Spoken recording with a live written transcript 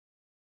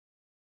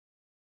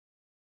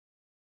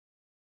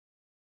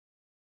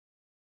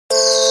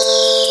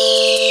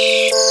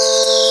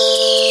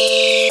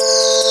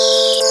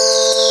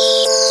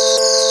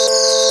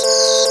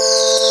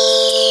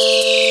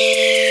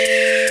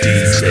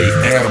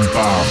atom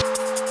bomb.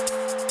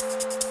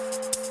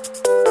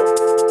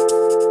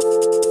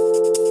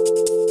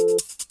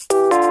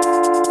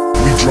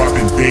 We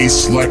dropping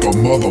bass like a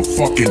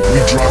motherfucking. We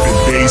dropping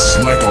bass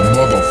like a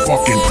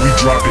motherfucking. We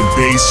dropping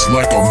bass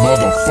like a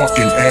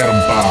motherfucking atom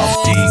bomb.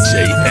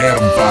 DJ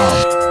Atom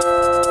Bomb.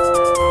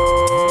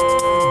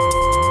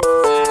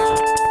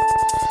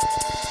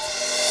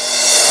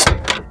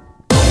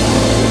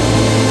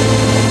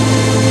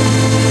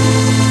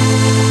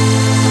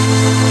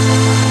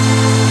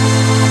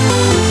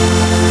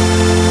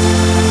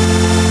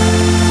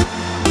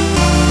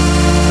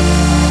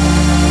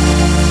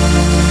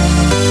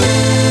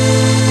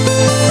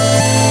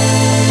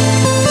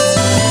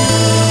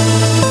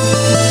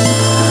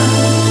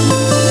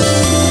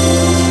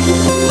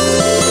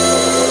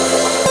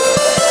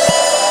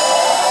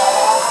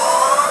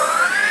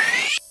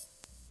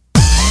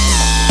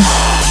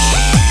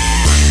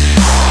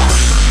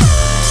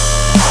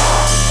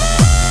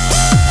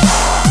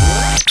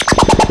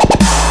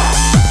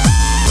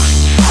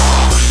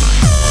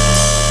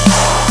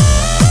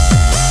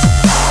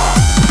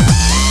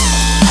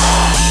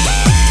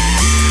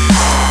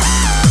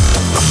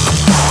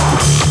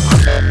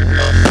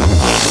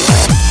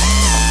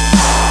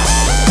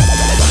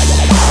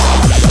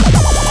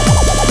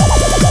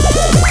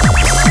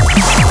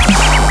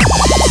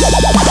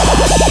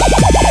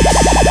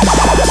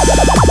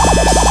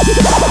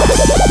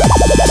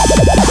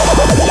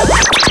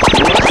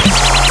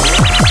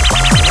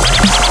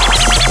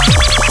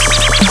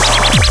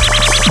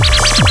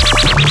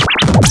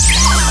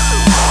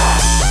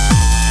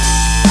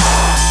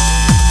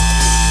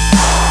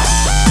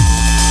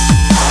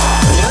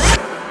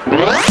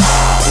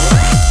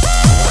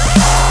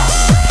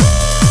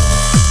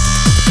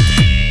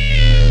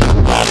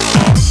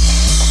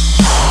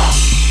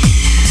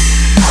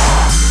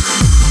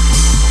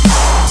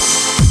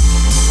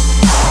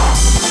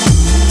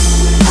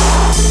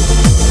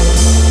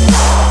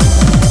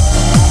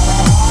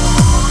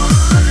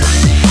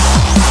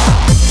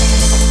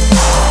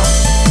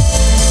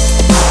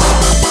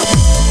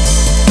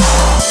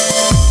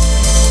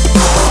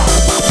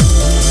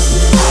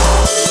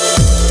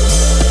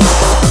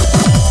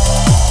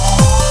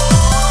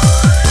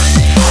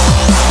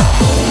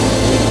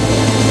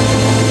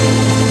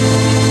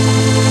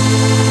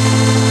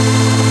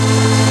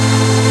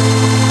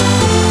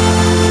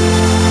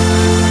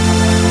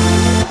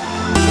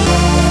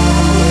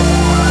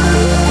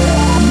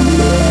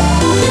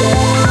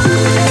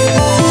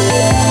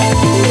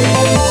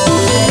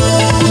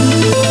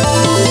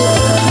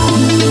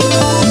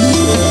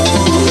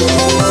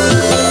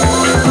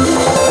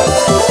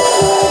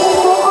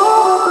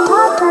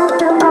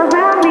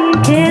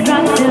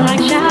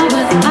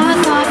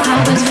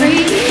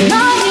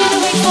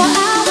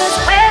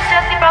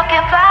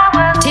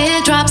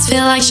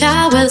 feel like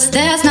showers.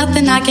 There's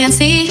nothing I can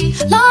see.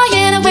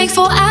 Lying awake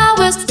for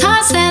hours,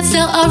 time stands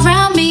still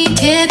around me.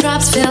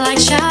 Teardrops feel like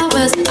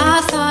showers. I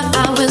thought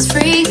I was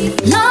free.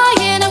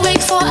 Lying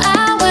awake for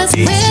hours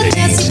with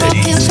just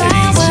broken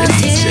flowers.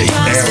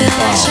 Teardrops feel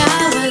like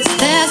showers.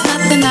 There's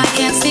nothing I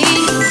can see.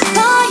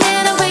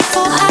 Lying awake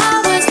for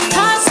hours,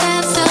 time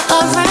stands still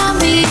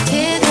around me.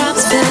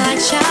 Teardrops feel like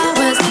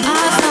showers.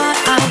 I thought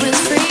I was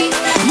free.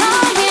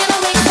 Lying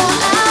awake for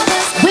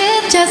hours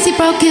with just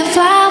broken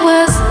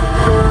flowers.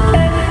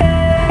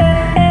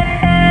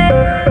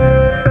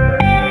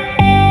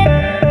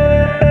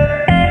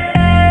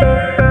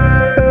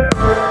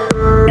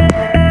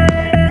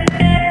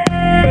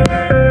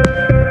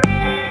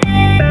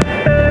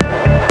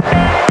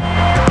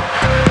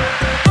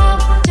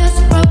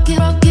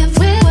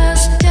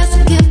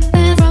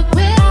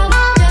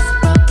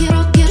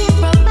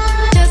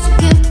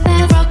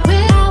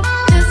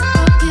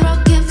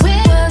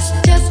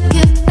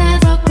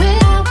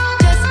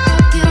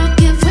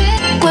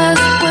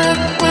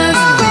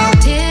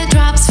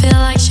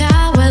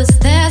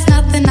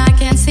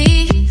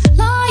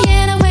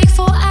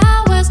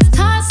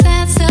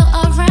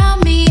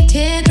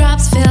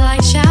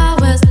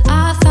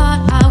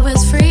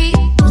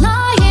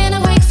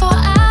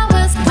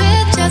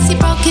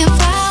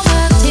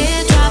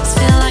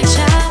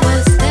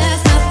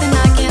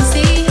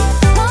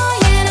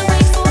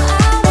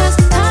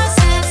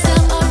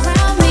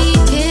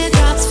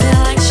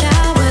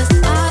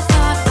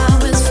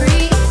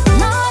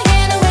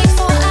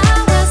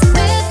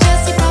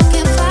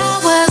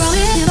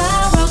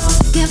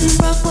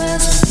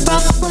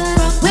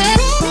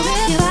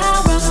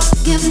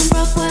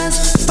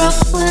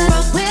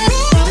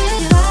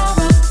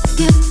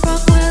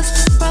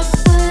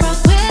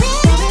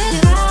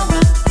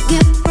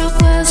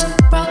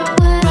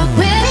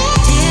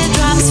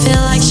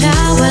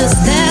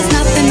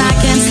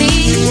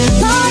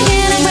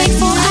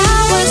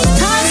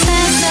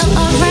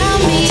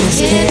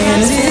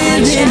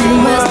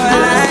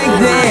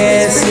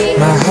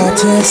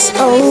 Just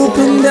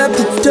opened up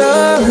the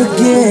door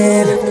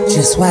again.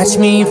 Just watch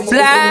me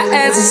fly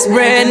as I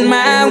spread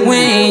my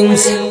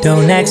wings.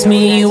 Don't ask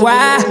me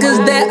why, cause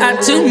there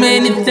are too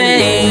many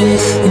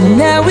things. And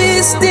now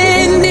we're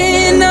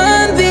standing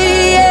on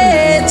the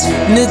edge,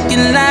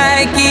 looking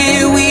like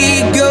here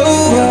we go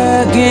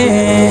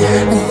again.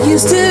 I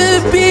used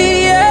to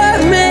be a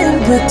man,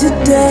 but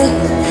today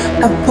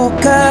I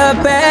woke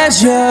up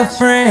as your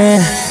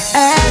friend,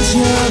 as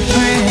your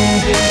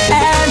friend,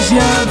 as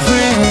your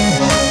friend,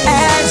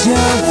 as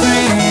your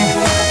friend.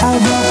 I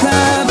woke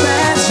up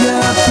as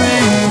your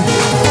friend,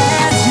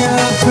 as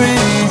your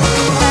friend,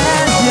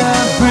 as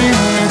your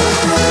friend.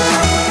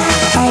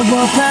 I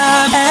woke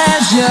up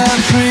as your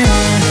friend.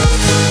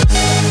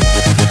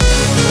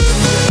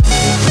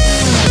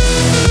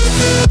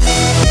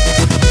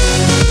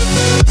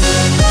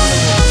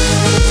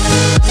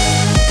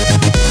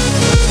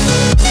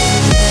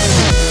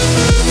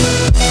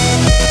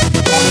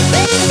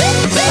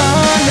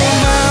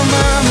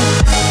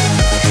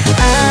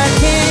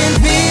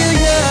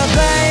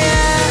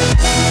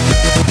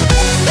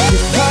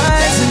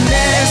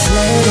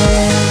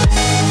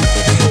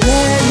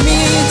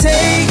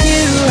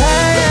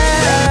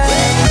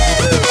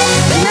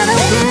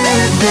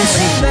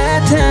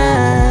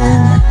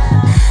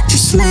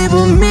 Just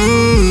label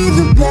me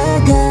the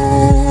bad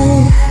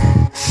guy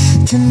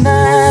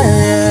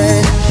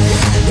tonight.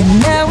 And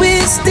now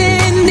we're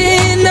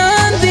standing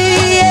on the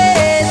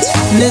edge,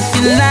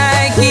 looking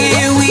like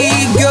here we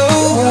go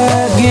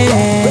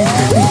again.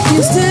 I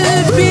used to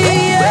be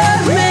a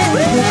man,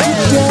 but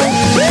today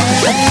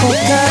I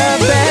woke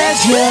up as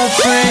your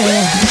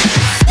friend.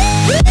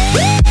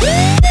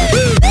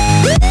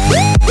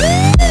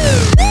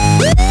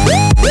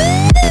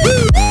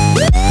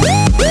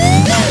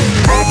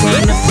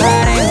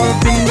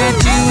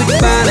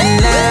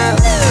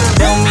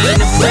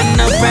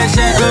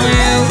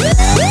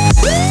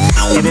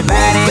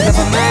 Everybody go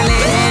for Miley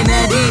and the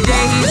DJ,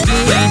 he's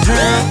getting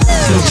drunk.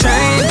 He's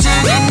trying to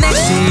get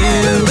next to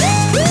you.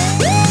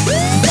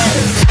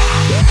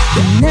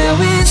 And now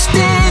we're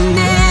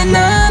standing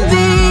on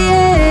the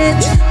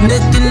edge,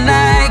 looking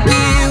like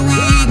here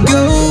we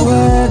go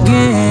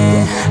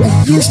again. I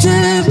used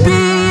to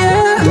be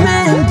a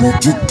man, but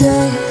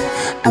today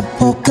I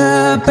woke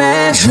up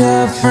as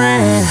your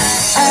friend,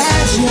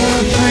 as your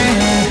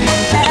friend,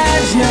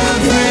 as your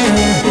friend,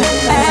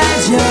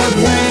 as your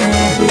friend.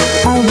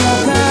 I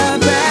woke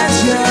up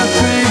as your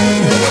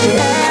friend,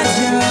 as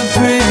your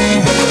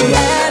friend,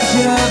 as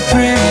your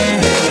friend.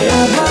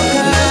 I woke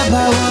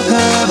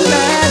up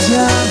as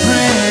your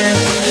friend,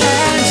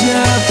 as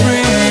your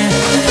friend,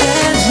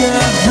 as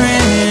your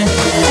friend,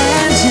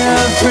 as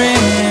your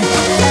friend,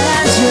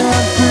 as your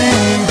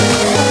friend,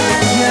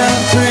 as your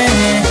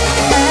friend,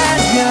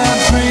 as your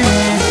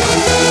friend.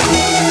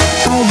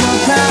 I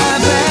woke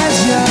up as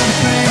your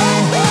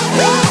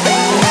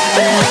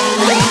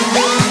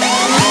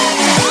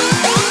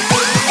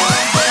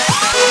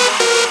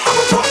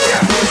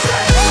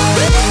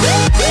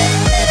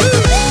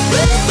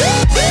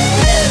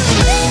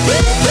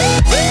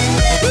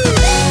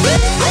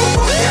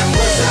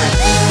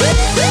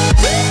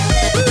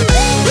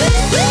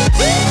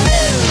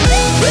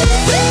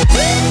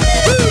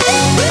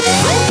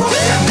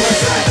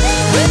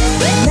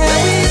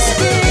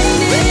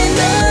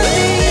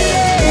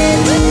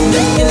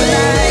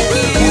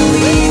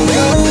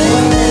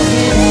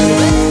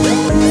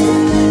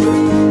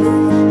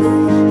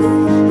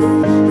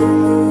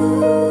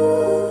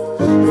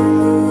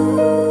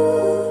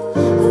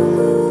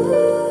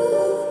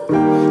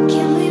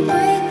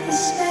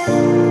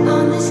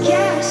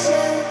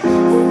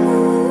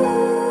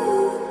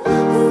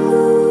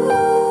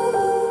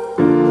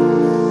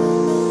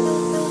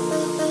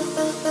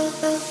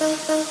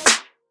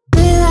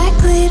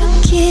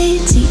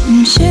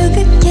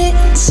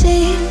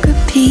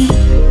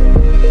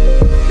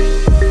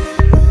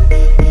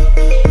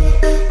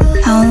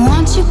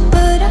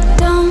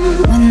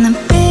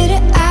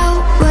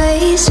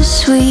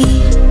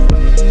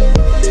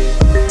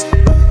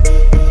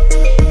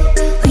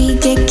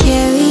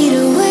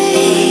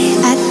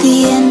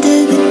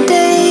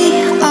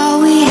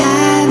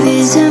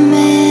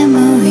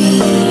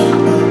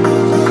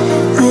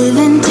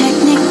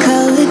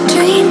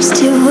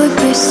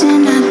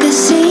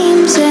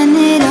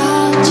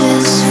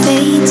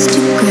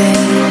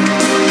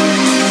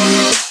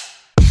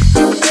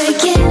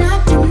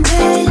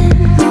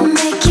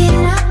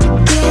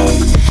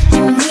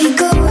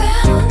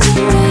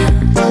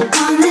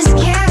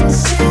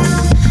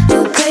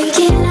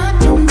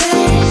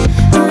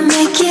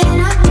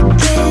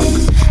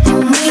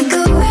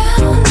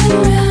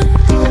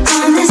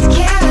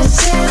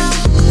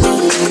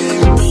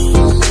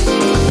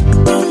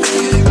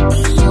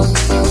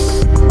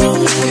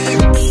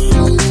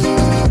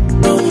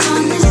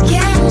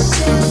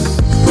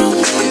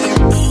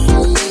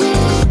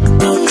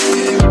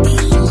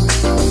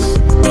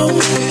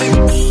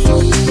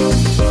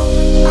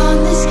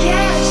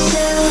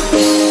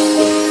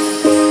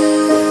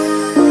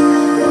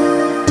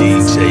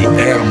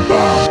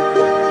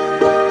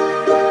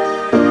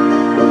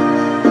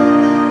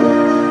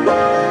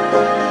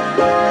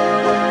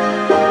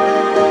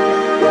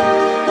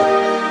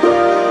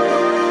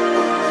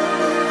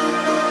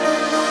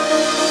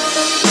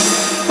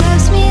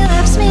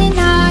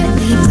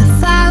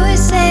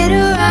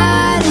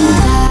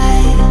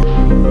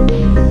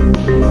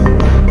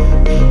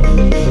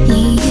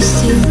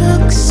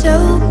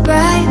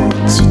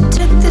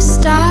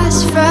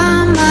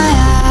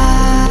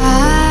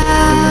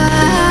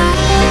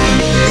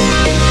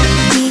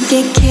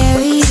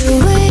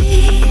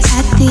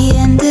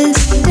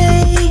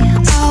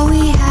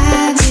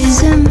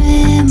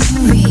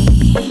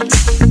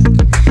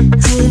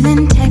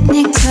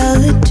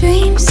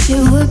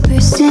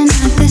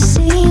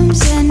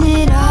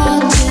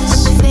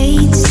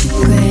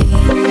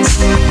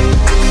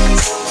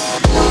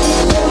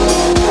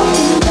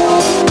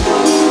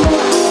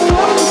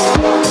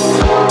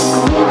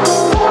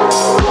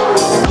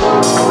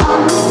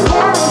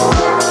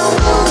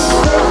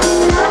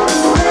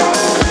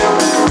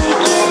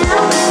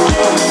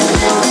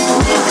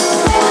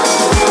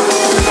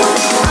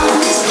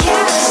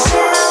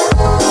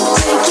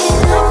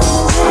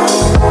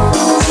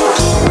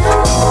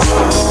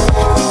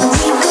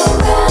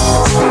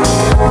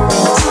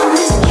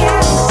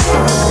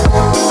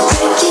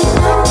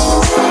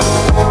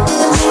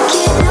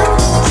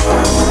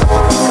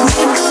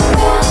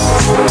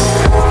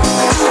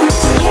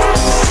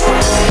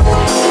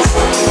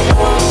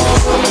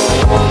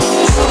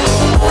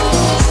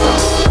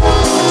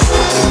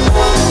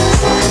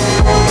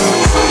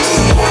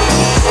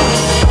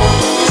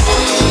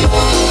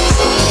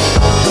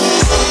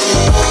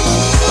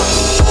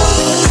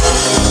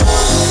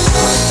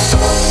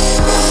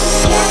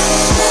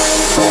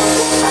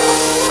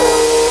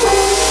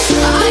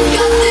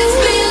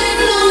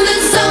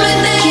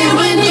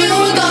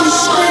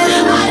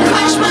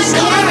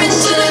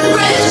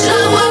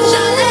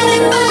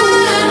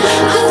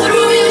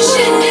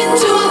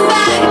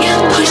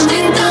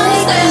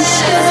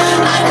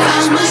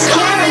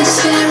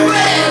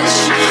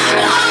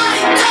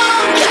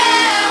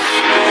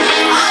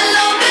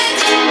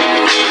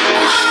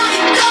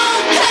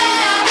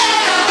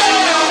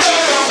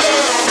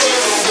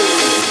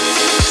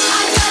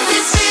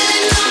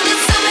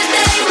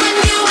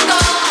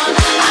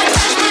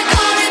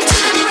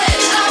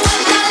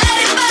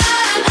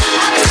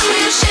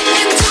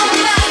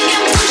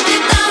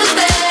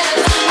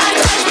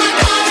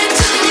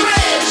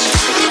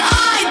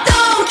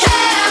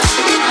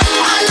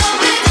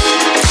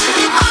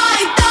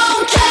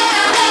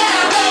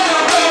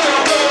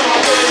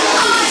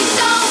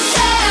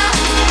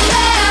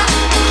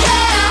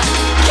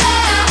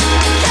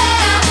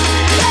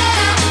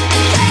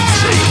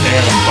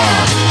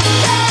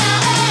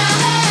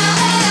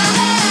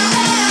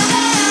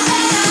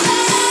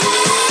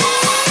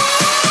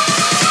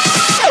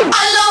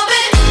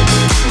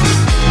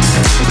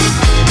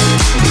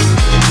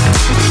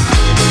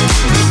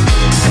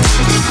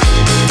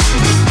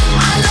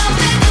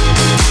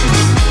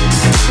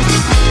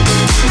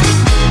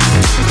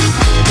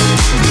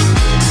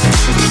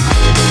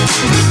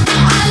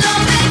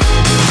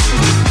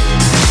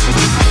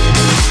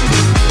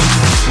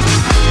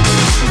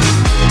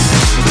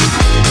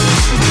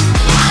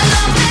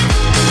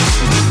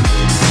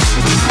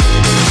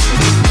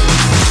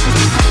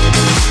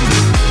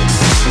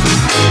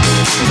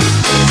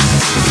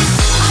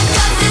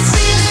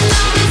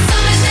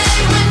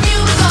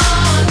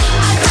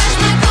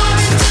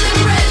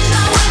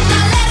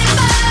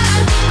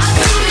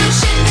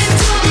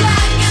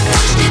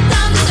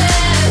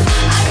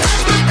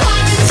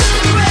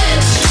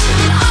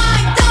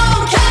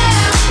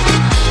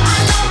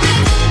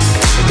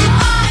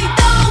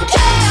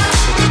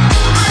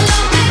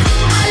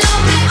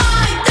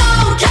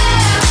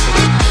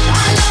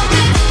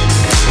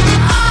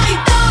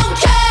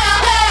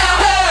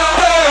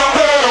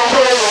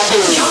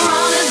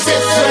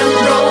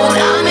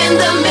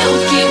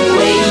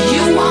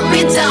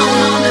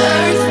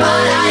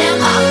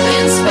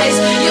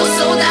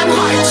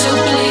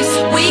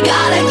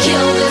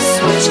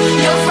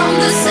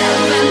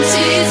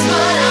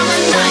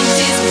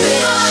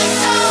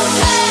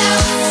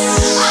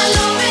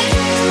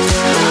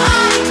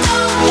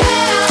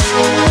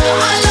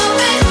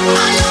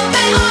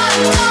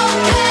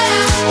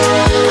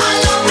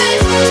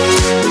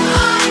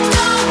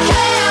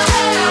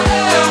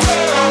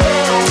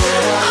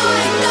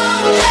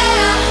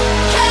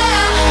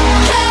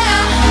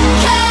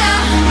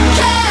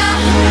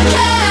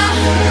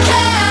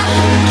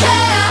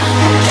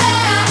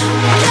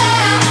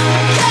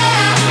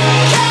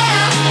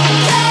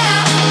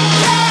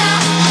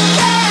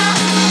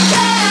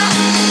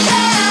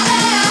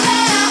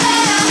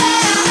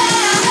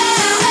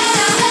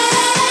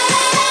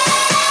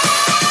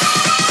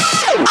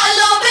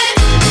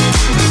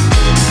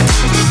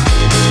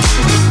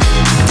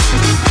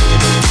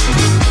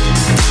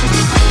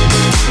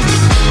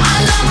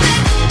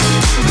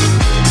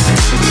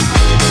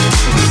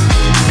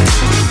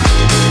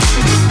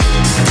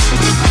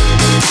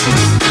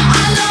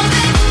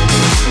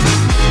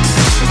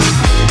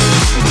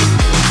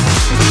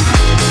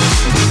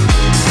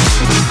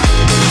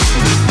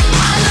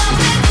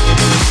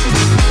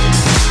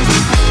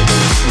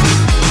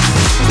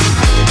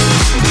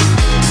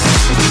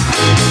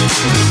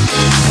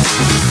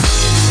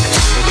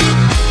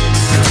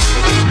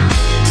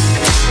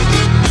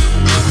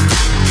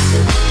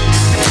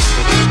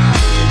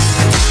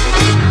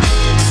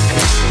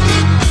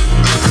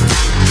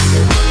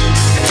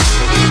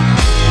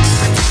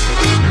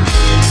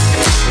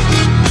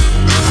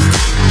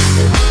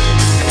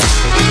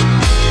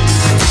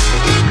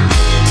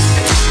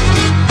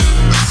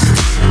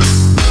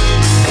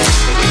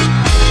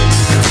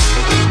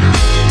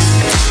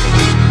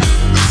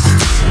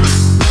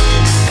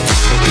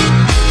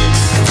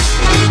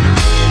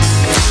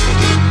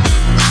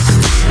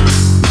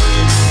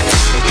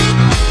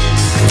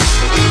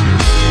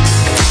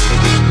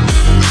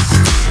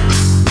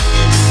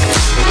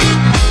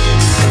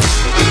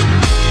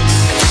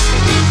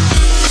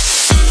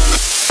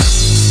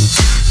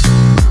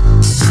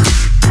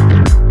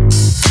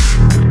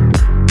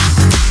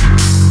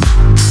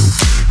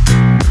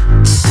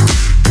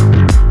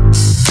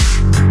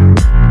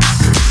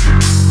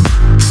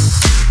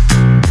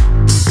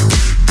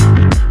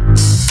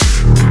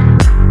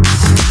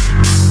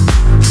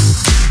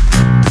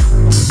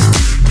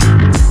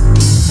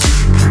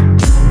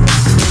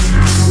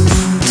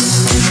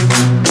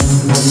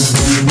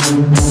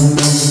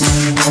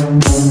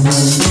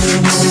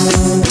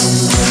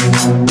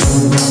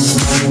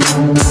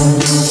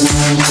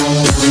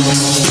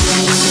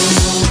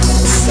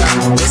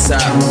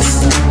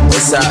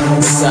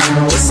What's up?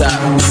 What's up?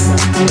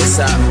 What's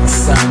up?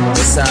 What's up?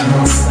 What's up?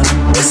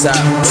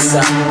 What's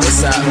up?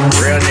 What's up?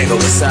 Real nigga,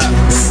 what's up?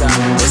 What's up?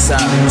 What's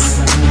up?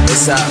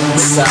 What's up?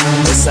 What's up?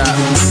 What's up?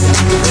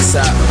 What's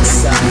up?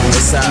 What's up?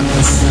 What's up?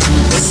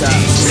 What's up?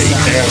 Real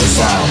nigga,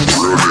 what's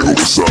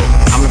up?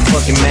 I'm the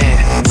fucking man,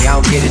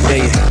 y'all don't get it, do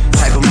you?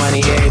 Type of money,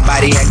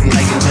 everybody acting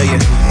like it, do you?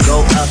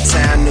 Go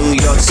uptown, New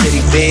York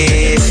City,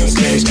 bitch.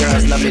 Spanish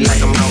girls love me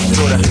like I'm on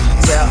Twitter.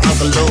 Tell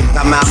Uncle Luke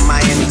I'm out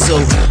Miami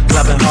too.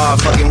 Clubbing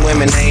hard, fucking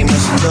women, ain't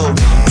much to do.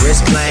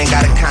 Wrist playing,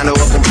 got a condo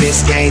up on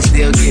Biscayne.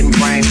 Still getting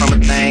brain from a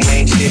thing,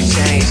 ain't shit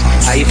changed.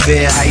 How you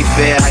feel, how you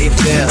feel, how you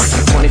feel?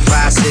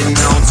 25 sitting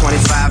on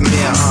 25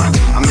 mil,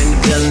 I'm in the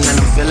building and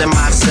I'm feeling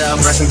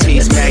myself. Rest in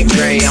peace, Mac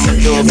Dre, I'ma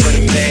do it for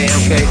the pay,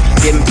 okay?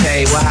 Getting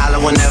paid, we'll holler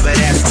whenever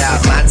that's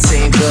out. My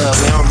team good,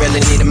 we don't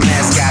really need a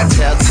mascot.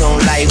 Tell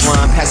Tune Light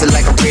One, pass it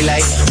like a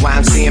relay.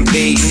 YMCMB,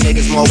 you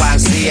niggas more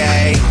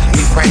YMCA.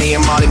 Me, Franny,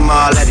 and Molly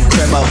Mall at the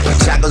cribbo.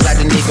 Shot goes out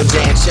to Nico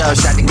J and Chubb,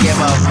 shot to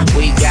Gimmo.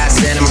 We got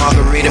Santa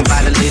Margarita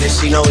by the leader.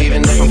 She know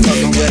even if I'm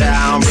fucking with her,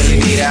 I don't really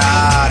need her.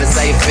 Oh, that's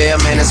how you feel,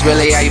 man, that's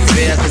really how you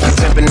feel. Cause I'm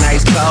pimpin'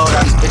 nice cold,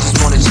 all these bitches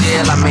wanna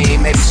chill. I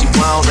mean, maybe she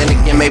won't, then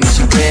again, maybe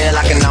she will.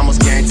 I can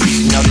almost guarantee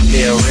she know the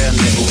deal, real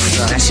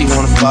nigga. Now she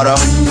want a photo,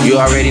 you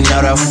already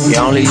know though. You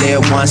only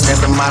live once, that's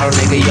the motto,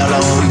 nigga. YOLO,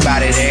 we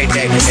bout it every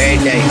day,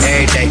 every day,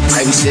 every day.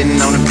 Like we sitting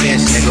on the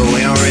bench, nigga,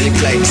 we don't really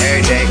play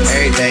every day,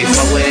 every day.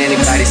 Fuck what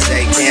anybody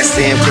say, can't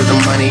stand cause the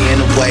money in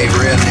the way,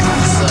 real nigga.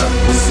 What's up,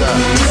 what's up,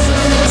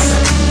 what's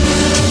up?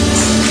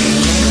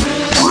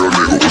 Real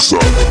nigga, what's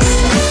up?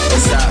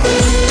 What's up,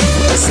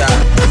 what's up?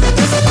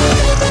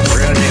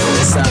 Real nigga,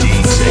 what's up?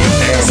 DJ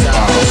What's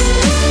up,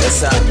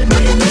 what's up?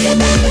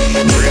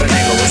 Real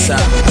nigga, what's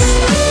up?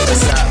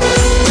 What's up,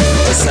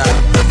 what's up?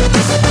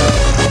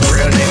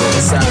 Real nigga,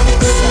 what's up?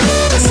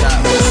 What's up,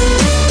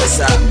 what's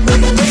up?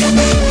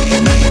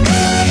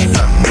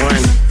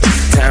 One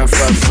time,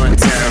 fuck one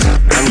time.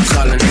 I'm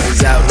calling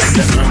niggas out like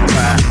the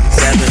umpire.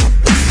 7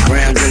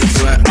 grams in the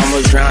blood,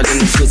 almost drowned in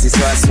the pussy,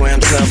 so I swam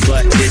to her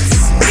butt.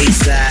 It's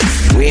Eastside,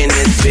 we in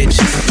this bitch.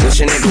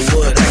 Wish a nigga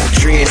would, like a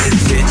tree in this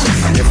bitch.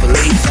 And if a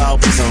leaf fall,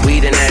 put some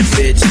weed in that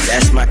bitch.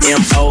 That's my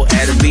M.O.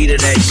 at a beat of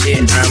that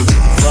shit. I'm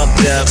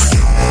fucked up,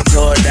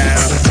 tore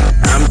down,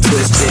 I'm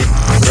twisted,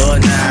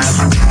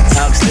 doorknob,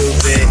 talk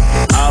stupid,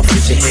 off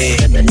with your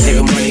head.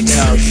 Nigga money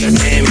talks, and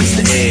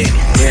Mr. Ed.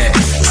 Yeah,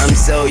 I'm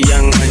so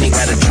young, money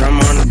got a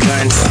drum on the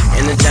gun.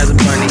 Energize a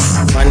bunny,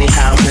 funny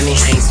how money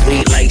ain't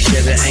sweet like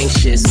sugar, ain't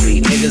shit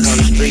sweet. Niggas on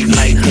the street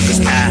like hookers,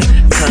 I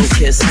tongue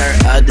kiss her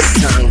other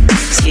tongue.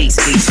 Ski,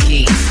 ski,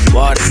 ski,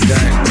 water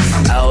gun.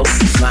 Oh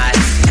my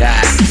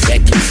God,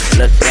 Becky,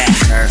 look at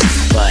her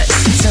butt.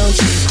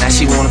 Now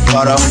she want a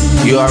photo,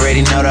 you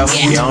already know though.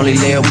 You only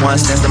live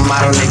once, that's the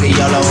motto, nigga.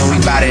 YOLO, and we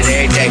bout it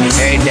every day,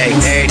 every day,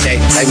 every day.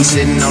 Like we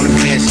sitting on the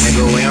bench,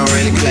 nigga, we don't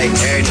really play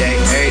every day,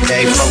 every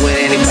day. Fuck what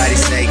anybody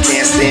say,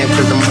 can't stand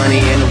cause the money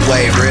in the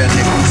way. Real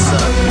nigga, what's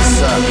up,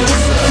 what's up,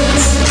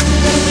 what's up?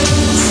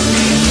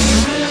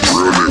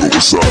 Real nigga,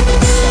 what's up?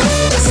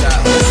 What's up,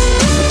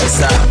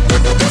 what's up?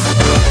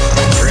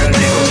 Real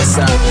nigga, what's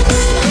up?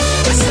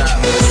 What's up,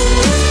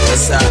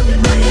 what's up?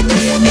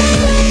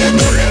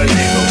 Real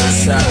nigga,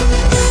 what's up?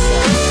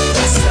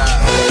 What's up,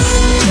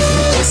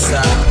 what's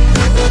up?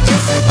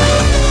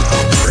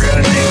 Real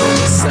nigga,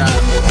 what's up?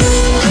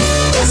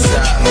 What's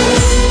up,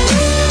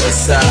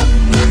 what's up?